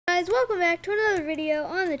guys, welcome back to another video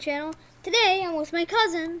on the channel. Today I'm with my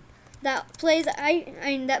cousin that plays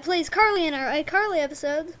Carly in our iCarly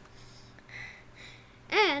episodes.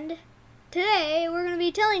 And today we're going to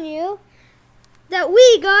be telling you that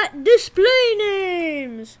we got display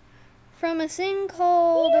names from a thing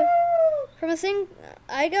called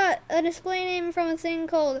I got a display name from a thing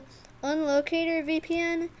called Unlocator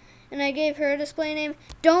VPN, and I gave her a display name.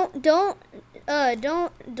 Don't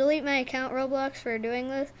delete my account, Roblox, for doing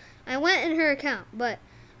this. I went in her account, but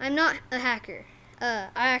I'm not a hacker. I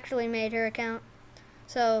actually made her account,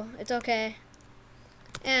 so it's okay.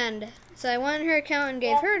 And so I went in her account and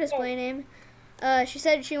gave her a display name. She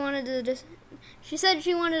said she wanted a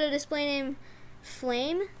display name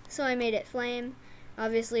Flame, so I made it Flame.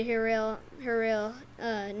 Obviously, her real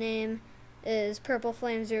name is Purple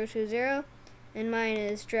Flame 020, and mine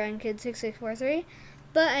is Dragon Kid 6643.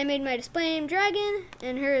 But I made my display name Dragon,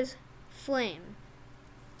 and hers Flame.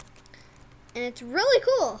 And it's really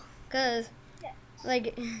cool, because,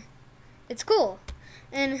 like, it's cool.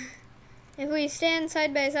 And if we stand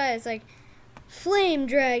side by side, it's like, Flame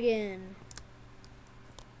Dragon.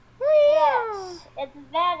 Yes, it's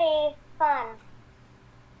very fun.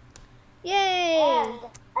 Yay! And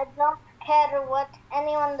I don't care what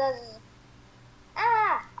anyone does.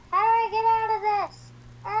 How do I get out of this?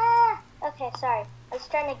 Okay, sorry. I was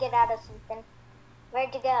trying to get out of something.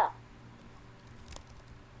 Where'd you go?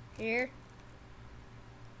 Here.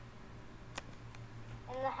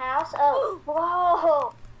 In the house? Oh,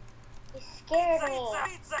 whoa! You scared me.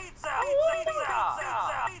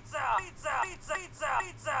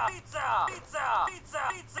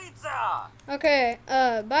 Okay,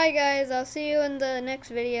 bye guys. I'll see you in the next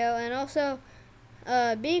video. And also,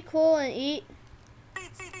 be cool and eat.